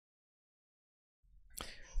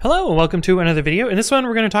Hello and welcome to another video. In this one,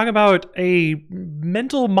 we're going to talk about a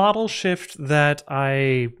mental model shift that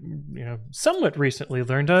I, somewhat recently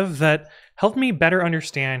learned of that helped me better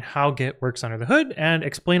understand how Git works under the hood and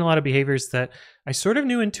explain a lot of behaviors that I sort of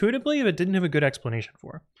knew intuitively but didn't have a good explanation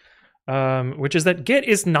for. Which is that Git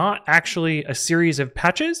is not actually a series of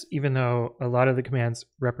patches, even though a lot of the commands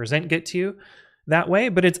represent Git to you that way,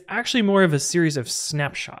 but it's actually more of a series of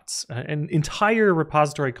snapshots, an entire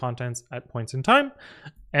repository contents at points in time.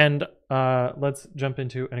 And let's jump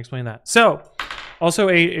into and explain that. So also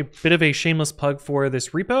a bit of a shameless plug for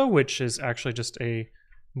this repo, which is actually just a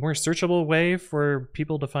more searchable way for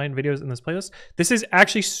people to find videos in this playlist. This is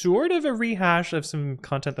actually sort of a rehash of some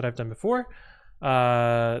content that I've done before.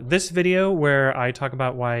 This video where I talk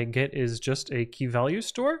about why Git is just a key value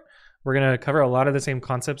store. We're going to cover a lot of the same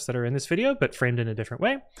concepts that are in this video, but framed in a different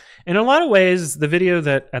way. In a lot of ways, the video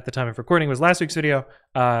that at the time of recording was last week's video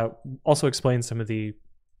also explains some of the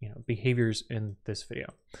behaviors in this video.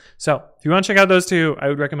 So if you want to check out those two, I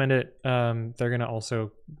would recommend it. They're going to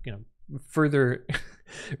also further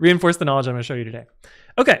reinforce the knowledge I'm going to show you today.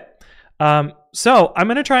 Okay. So I'm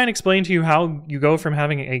going to try and explain to you how you go from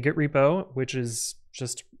having a Git repo, which is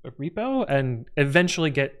just a repo, and eventually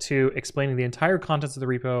get to explaining the entire contents of the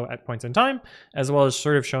repo at points in time, as well as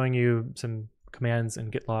sort of showing you some commands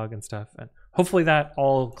and git log and stuff. And hopefully that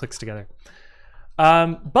all clicks together.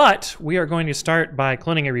 But we are going to start by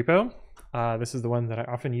cloning a repo. This is the one that I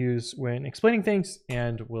often use when explaining things,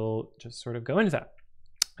 and we'll just sort of go into that.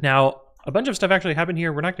 Now, a bunch of stuff actually happened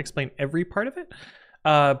here. We're not going to explain every part of it.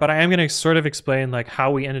 But I am going to sort of explain like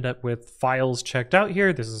how we ended up with files checked out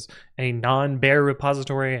here. This is a non-bare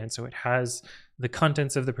repository, and so it has the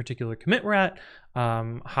contents of the particular commit we're at,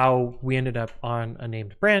 how we ended up on a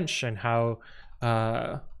named branch, and how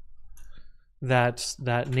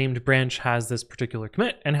that named branch has this particular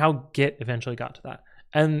commit, and how Git eventually got to that.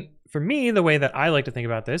 And for me, the way that I like to think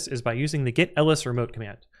about this is by using the git ls remote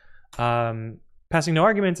command. Passing no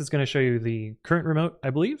arguments is going to show you the current remote, I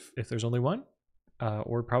believe, if there's only one.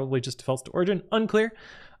 Or probably just defaults to origin, unclear.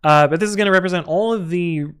 But this is going to represent all of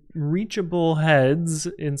the reachable heads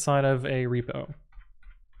inside of a repo,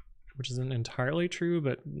 which isn't entirely true,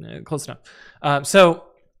 but close enough. So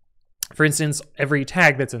for instance, every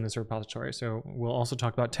tag that's in this repository. So we'll also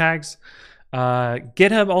talk about tags.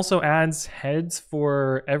 GitHub also adds heads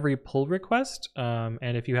for every pull request.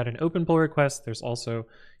 And if you had an open pull request, there's also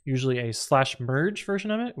usually a /merge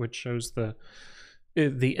version of it, which shows the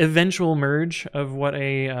eventual merge of what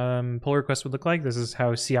a pull request would look like. This is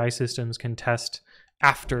how CI systems can test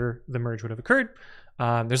after the merge would have occurred.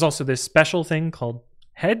 There's also this special thing called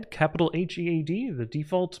head, capital H-E-A-D, the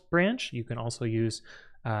default branch. You can also use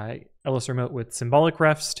ls remote with symbolic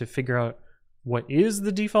refs to figure out what is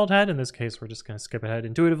the default head. In this case, we're just going to skip ahead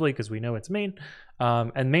intuitively because we know it's main.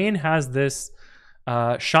 And main has this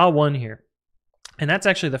SHA-1 here. And that's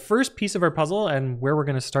actually the first piece of our puzzle, and where we're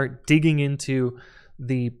going to start digging into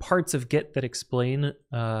the parts of Git that explain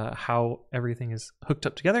how everything is hooked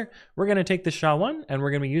up together. We're going to take the SHA-1, and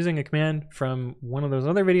we're going to be using a command from one of those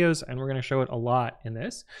other videos, and we're going to show it a lot in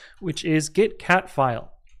this, which is git cat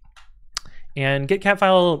file. And git cat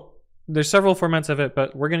file, there's several formats of it,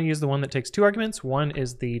 but we're going to use the one that takes two arguments. One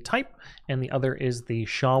is the type, and the other is the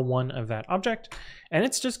SHA-1 of that object. And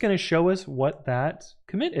it's just going to show us what that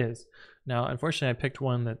commit is. Now, unfortunately, I picked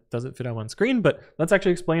one that doesn't fit on one screen, but let's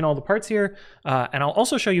actually explain all the parts here. And I'll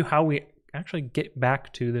also show you how we actually get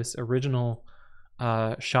back to this original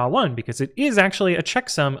SHA-1, because it is actually a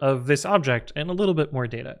checksum of this object and a little bit more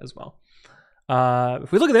data as well.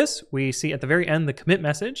 If we look at this, we see at the very end the commit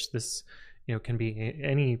message. This can be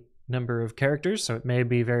any number of characters, so it may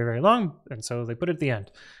be very, very long, and so they put it at the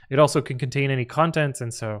end. It also can contain any contents,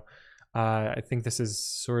 and so I think this is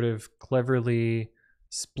sort of cleverly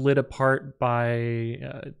split apart by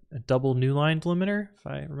a double new line delimiter, if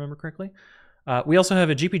I remember correctly. We also have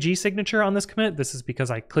a GPG signature on this commit. This is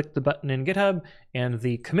because I clicked the button in GitHub, and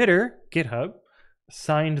the committer, GitHub,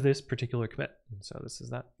 signed this particular commit. And so this is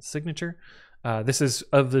that signature. This is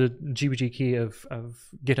of the GPG key of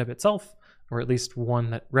GitHub itself, or at least one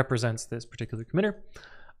that represents this particular committer.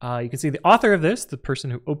 You can see the author of this, the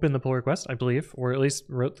person who opened the pull request, I believe, or at least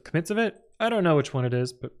wrote the commits of it. I don't know which one it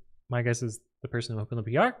is, but my guess is the person who opened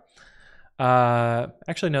the PR.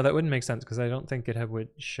 Actually, no, that wouldn't make sense because I don't think GitHub would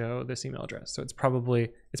show this email address. So it's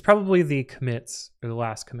probably the commits, or the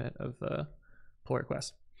last commit of the pull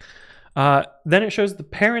request. Then it shows the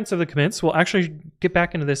parents of the commits. We'll actually get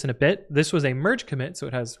back into this in a bit. This was a merge commit, so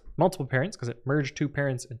it has multiple parents because it merged two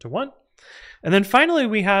parents into one. And then finally,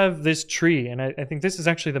 we have this tree. And I think this is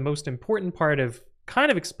actually the most important part of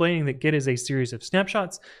kind of explaining that Git is a series of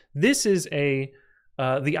snapshots. This is a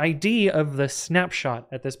the ID of the snapshot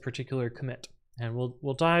at this particular commit. And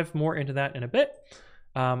we'll dive more into that in a bit.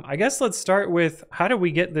 I guess let's start with how do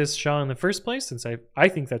we get this SHA in the first place, since I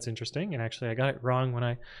think that's interesting. And actually I got it wrong when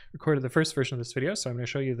I recorded the first version of this video, so I'm going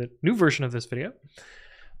to show you the new version of this video.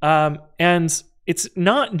 And it's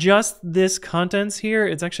not just this contents here,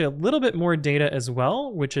 it's actually a little bit more data as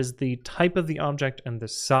well, which is the type of the object and the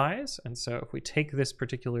size. And so if we take this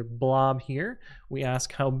particular blob here, we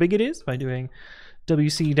ask how big it is by doing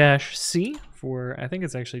WC-C for, I think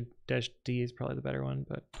it's actually -D is probably the better one,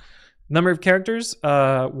 but number of characters,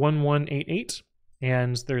 1188.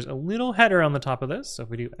 And there's a little header on the top of this. So if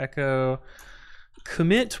we do echo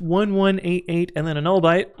commit 1188 and then a null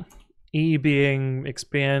byte, E being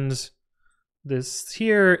expand this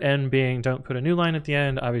here, and being don't put a new line at the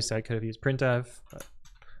end. Obviously I could have used printf, but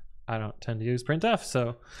I don't tend to use printf.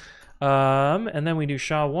 So and then we do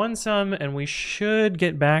SHA-1 sum, and we should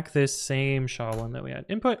get back this same SHA-1 that we had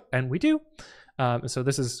input, and we do. So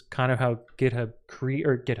this is kind of how GitHub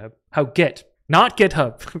how Git, not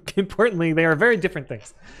GitHub. Importantly, they are very different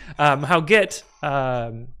things. How Git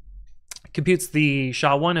computes the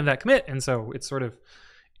SHA-1 of that commit, and so it's sort of,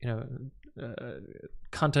 you know,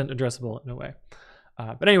 content addressable in a way.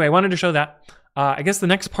 But anyway, I wanted to show that. I guess the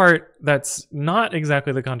next part that's not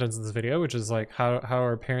exactly the contents of this video, which is like how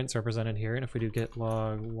are parents represented here. And if we do git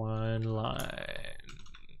log one line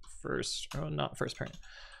first, oh, not first parent,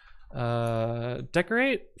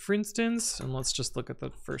 decorate, for instance, and let's just look at the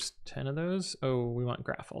first 10 of those. Oh, we want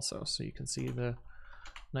graph also, so you can see the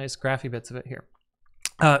nice graphy bits of it here.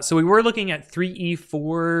 So we were looking at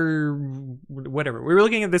 3E4, whatever. We were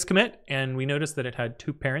looking at this commit, and we noticed that it had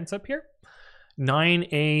two parents up here,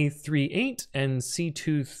 9A38 and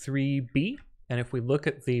C23B. And if we look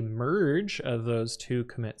at the merge of those two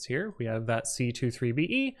commits here, we have that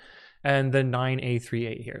C23BE and the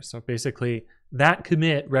 9A38 here. So basically, that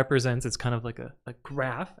commit represents, it's kind of like a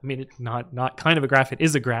graph. I mean, it's not kind of a graph, it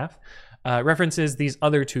is a graph. References these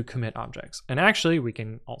other two commit objects. And actually, we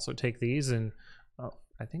can also take these and, oh,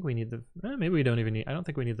 I think we need the, maybe we don't even need, I don't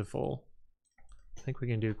think we need the full. I think we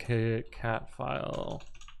can do cat file.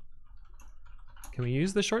 Can we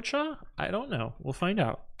use the short SHA? I don't know. We'll find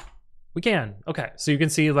out. We can. Okay, so you can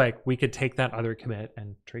see like we could take that other commit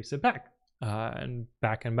and trace it back and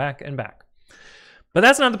back and back and back. But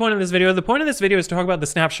that's not the point of this video. The point of this video is to talk about the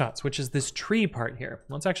snapshots, which is this tree part here.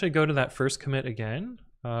 Let's actually go to that first commit again.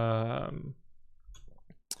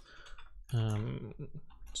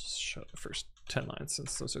 Just show the first 10 lines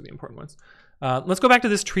since those are the important ones. Let's go back to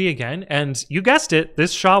this tree again, and you guessed it,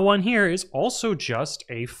 this SHA-1 here is also just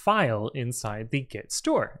a file inside the Git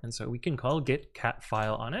store, and so we can call git cat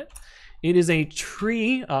file on it. It is a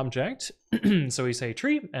tree object, so we say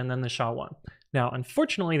tree and then the SHA-1. Now,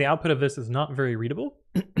 unfortunately, the output of this is not very readable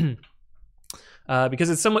because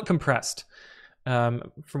it's somewhat compressed.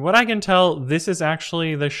 From what I can tell, this is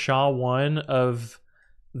actually the SHA-1 of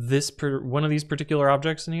this one of these particular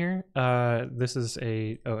objects in here. This is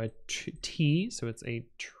a T, so it's a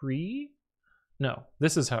tree. No,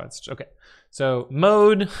 this is how it's, okay. So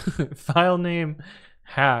mode file name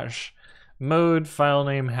hash, mode file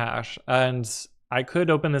name hash, and I could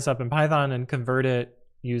open this up in Python and convert it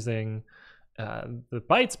using the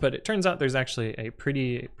bytes, but it turns out there's actually a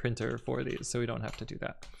pretty printer for these, so we don't have to do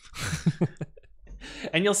that.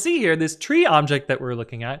 And you'll see here, this tree object that we're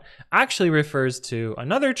looking at actually refers to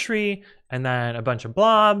another tree, and then a bunch of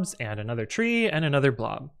blobs, and another tree, and another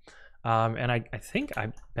blob. And I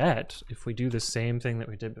bet if we do the same thing that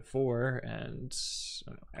we did before, and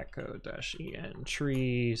echo-en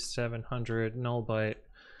tree 700 null byte,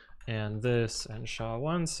 and this, and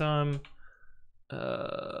SHA-1 sum,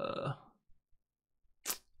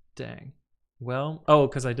 dang. Well, oh,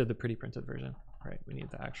 because I did the pretty printed version. Right, we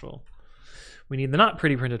need the actual... We need the not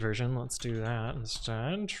pretty printed version. Let's do that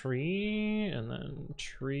instead. Tree, and then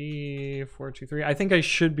tree 423. I think I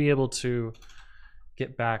should be able to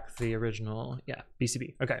get back the original, yeah,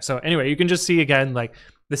 BCB. Okay, so anyway, you can just see again, like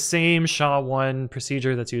the same SHA-1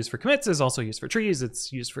 procedure that's used for commits is also used for trees.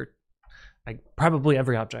 It's used for like probably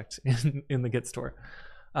every object in the Git store.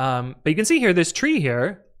 But you can see here, this tree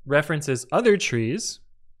here references other trees,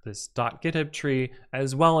 this .github tree,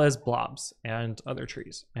 as well as blobs and other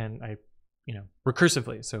trees. And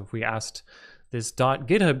recursively. So if we asked this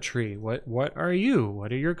 .github tree, what are you?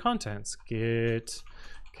 What are your contents? Git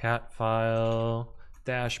cat file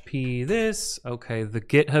 -p this. Okay, the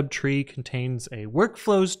GitHub tree contains a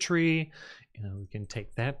workflows tree. We can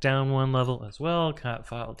take that down one level as well. Cat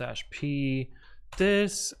file -p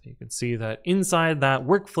this. You can see that inside that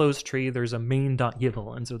workflows tree, there's a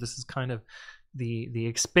main.yibl. And so this is kind of the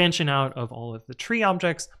expansion out of all of the tree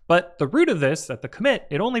objects. But the root of this, at the commit,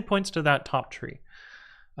 it only points to that top tree.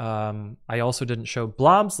 I also didn't show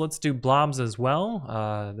blobs. Let's do blobs as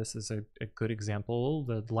well. This is a good example.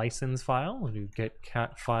 The license file, you get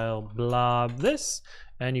cat file blob this,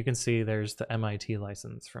 and you can see there's the MIT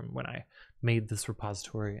license from when I made this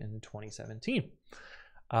repository in 2017.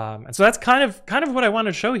 And so that's kind of what I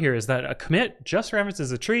wanted to show here, is that a commit just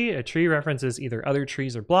references a tree references either other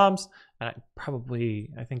trees or blobs. And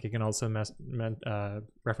I think it can also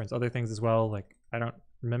reference other things as well. Like, I don't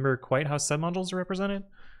remember quite how submodules are represented.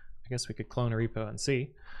 I guess we could clone a repo and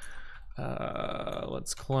see.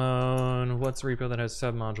 Let's clone, what's a repo that has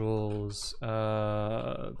submodules?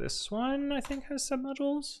 This one I think has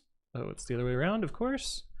submodules. Oh, it's the other way around, of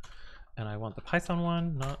course. And I want the Python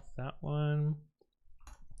one, not that one.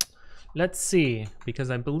 Let's see,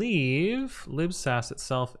 because I believe libsass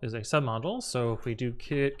itself is a submodule. So if we do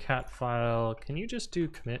git cat file, can you just do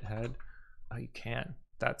commit head? Oh, you can.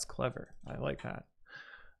 That's clever. I like that.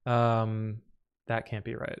 That can't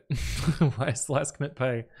be right. Why is the last commit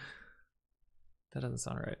by? That doesn't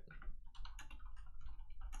sound right.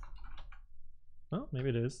 Well, maybe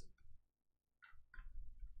it is.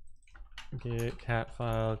 Git cat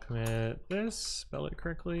file commit this, spell it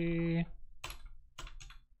correctly.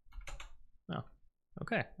 Oh,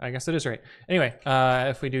 okay. I guess it is right. Anyway,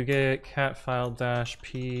 if we do git cat file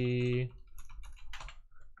 -p,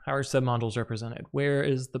 how are submodules represented? Where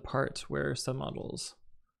is the part where submodules?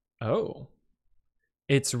 Oh,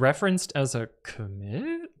 it's referenced as a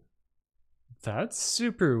commit? That's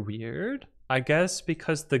super weird. I guess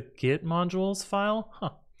because the git modules file?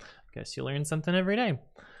 Huh. I guess you learn something every day.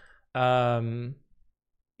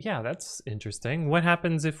 Yeah, that's interesting. What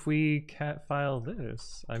happens if we cat file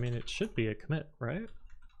this? I mean, it should be a commit, right?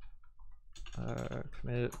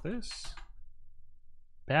 Commit this.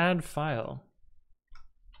 Bad file.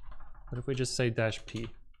 What if we just say -p?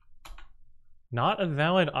 Not a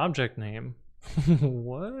valid object name.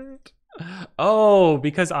 What? Oh,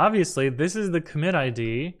 because obviously this is the commit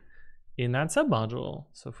ID in that submodule.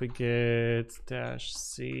 So if we get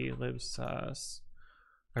 -c libsass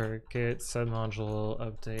or git submodule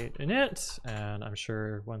update init, and I'm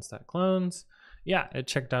sure once that clones, yeah, it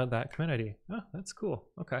checked out that commit ID. Oh, that's cool.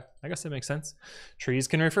 Okay, I guess that makes sense. Trees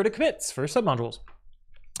can refer to commits for submodules.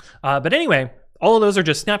 But anyway, all of those are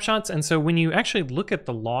just snapshots. And so when you actually look at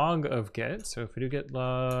the log of git, so if we do git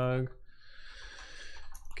log,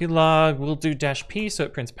 we'll do -p, so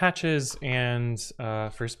it prints patches, and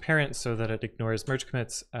first parent so that it ignores merge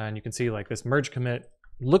commits. And you can see like this merge commit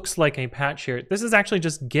looks like a patch here. This is actually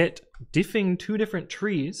just git diffing two different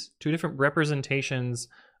trees, two different representations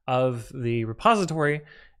of the repository,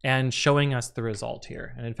 and showing us the result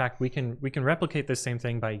here. And in fact, we can replicate the same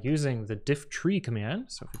thing by using the diff tree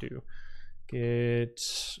command. So if we do git,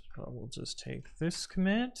 we'll just take this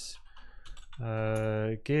commit,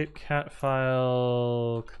 git cat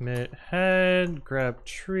file commit head grep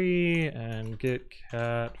tree, and git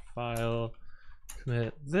cat file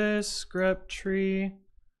commit this grep tree.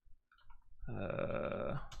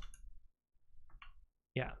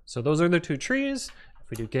 Yeah, so those are the two trees. If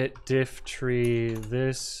we do git diff tree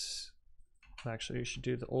this, actually we should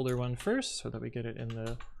do the older one first so that we get it in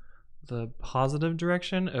the positive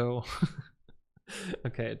direction. Oh,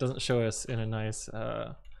 okay, it doesn't show us in a nice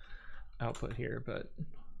output here, but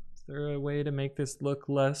is there a way to make this look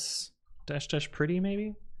less -- pretty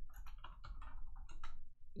maybe?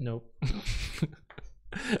 Nope.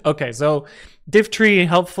 Okay, so difftree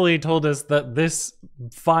helpfully told us that this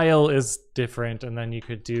file is different, and then you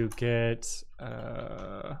could do git.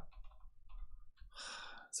 I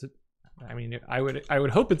mean, I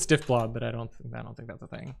would hope it's diffblob, but I don't think that's a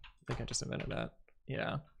thing. I think I just invented that.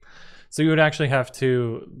 Yeah. So you would actually have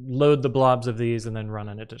to load the blobs of these and then run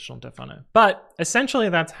an additional diff on it. But essentially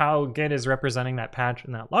that's how Git is representing that patch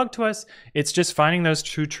and that log to us. It's just finding those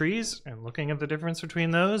two trees and looking at the difference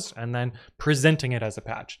between those and then presenting it as a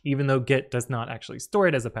patch, even though Git does not actually store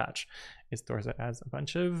it as a patch. It stores it as a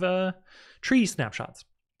bunch of tree snapshots.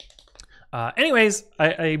 Anyways,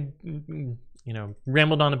 I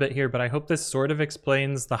rambled on a bit here, but I hope this sort of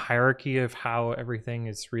explains the hierarchy of how everything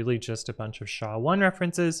is really just a bunch of SHA-1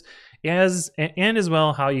 references, and as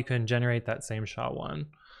well how you can generate that same SHA-1,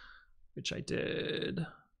 which I did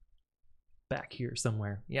back here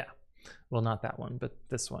somewhere. Yeah, well, not that one, but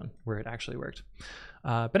this one where it actually worked.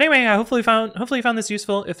 But anyway, I hopefully you found this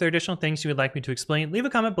useful. If there are additional things you would like me to explain, leave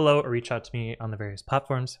a comment below or reach out to me on the various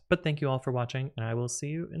platforms. But thank you all for watching, and I will see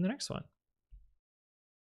you in the next one.